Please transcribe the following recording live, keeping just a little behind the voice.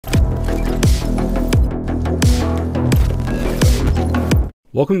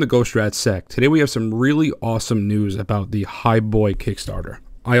Welcome to GhostStrats Sec. Today we have some really awesome news about the Highboy KickStarter.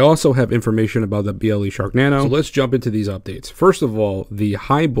 I also have information about the BLEShark Nano, so let's jump into these updates. First of all, the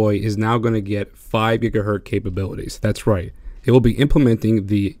Highboy is now going to get 5 GHz capabilities. That's right. It will be implementing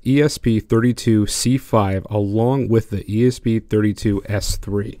the ESP32C5 along with the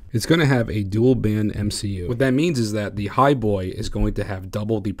ESP32S3. It's going to have a dual band MCU. What that means is that the Highboy is going to have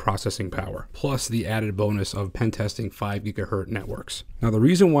double the processing power, plus the added bonus of pen testing 5 GHz networks. Now, the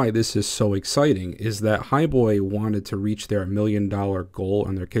reason why this is so exciting is that Highboy wanted to reach their $1 million goal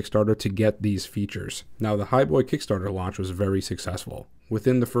on their Kickstarter to get these features. Now, the Highboy Kickstarter launch was very successful.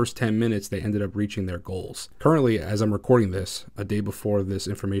 Within the first 10 minutes, they ended up reaching their goals. Currently, as I'm recording this, a day before this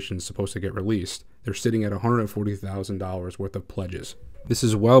information is supposed to get released, they're sitting at $140,000 worth of pledges. This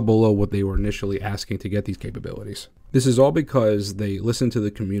is well below what they were initially asking to get these capabilities. This is all because they listened to the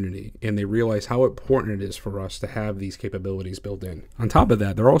community and they realized how important it is for us to have these capabilities built in. On top of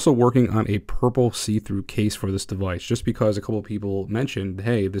that, they're also working on a purple see-through case for this device, just because a couple of people mentioned,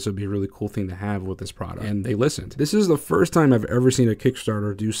 hey, this would be a really cool thing to have with this product, and they listened. This is the first time I've ever seen a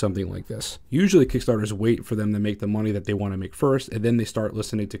Kickstarter do something like this. Usually Kickstarters wait for them to make the money that they want to make first, and then they start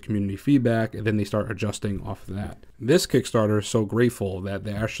listening to community feedback, and then they start adjusting off of that. This Kickstarter is so grateful that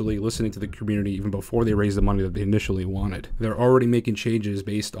they're actually listening to the community even before they raise the money that they initially wanted. They're already making changes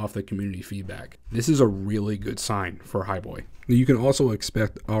based off the community feedback. This is a really good sign for Highboy. You can also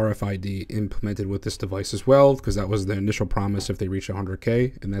expect RFID implemented with this device as well, because that was the initial promise if they reach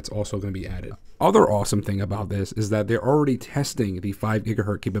 100K, and that's also going to be added. Other awesome thing about this is that they're already testing the 5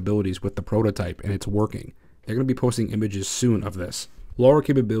 GHz capabilities with the prototype, and it's working. They're going to be posting images soon of this. LoRa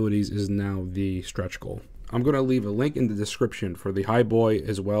capabilities is now the stretch goal. I'm going to leave a link in the description for the Highboy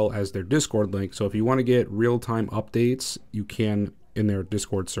as well as their Discord link, so if you want to get real-time updates, you can in their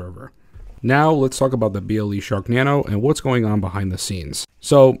Discord server. Now let's talk about the BLEShark Nano and what's going on behind the scenes.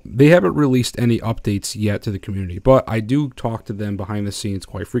 So they haven't released any updates yet to the community, but I do talk to them behind the scenes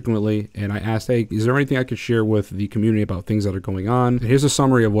quite frequently, and I asked, hey, is there anything I could share with the community about things that are going on? And here's a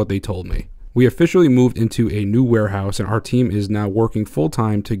summary of what they told me. We officially moved into a new warehouse and our team is now working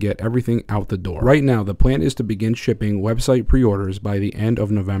full-time to get everything out the door. Right now, the plan is to begin shipping website pre-orders by the end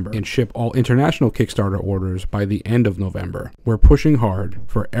of November and ship all international Kickstarter orders by the end of November. We're pushing hard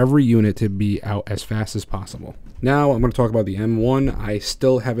for every unit to be out as fast as possible. Now I'm going to talk about the M1. I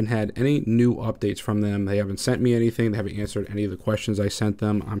still haven't had any new updates from them. They haven't sent me anything. They haven't answered any of the questions I sent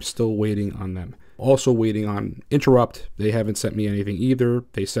them. I'm still waiting on them. Also waiting on Interrupt. They haven't sent me anything either.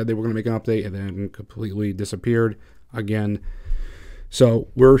 They said they were going to make an update and then completely disappeared again. So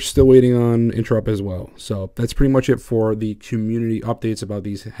we're still waiting on Interrupt as well. So that's pretty much it for the community updates about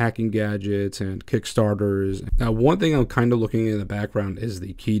these hacking gadgets and Kickstarters. Now, one thing I'm kind of looking in the background is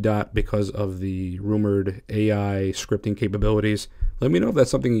the key dot because of the rumored AI scripting capabilities. Let me know if that's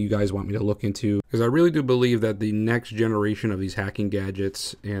something you guys want me to look into, because I really do believe that the next generation of these hacking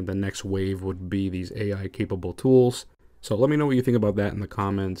gadgets and the next wave would be these AI capable tools. So let me know what you think about that in the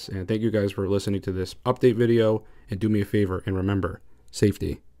comments, and thank you guys for listening to this update video, and do me a favor and remember,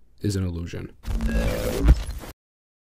 safety is an illusion.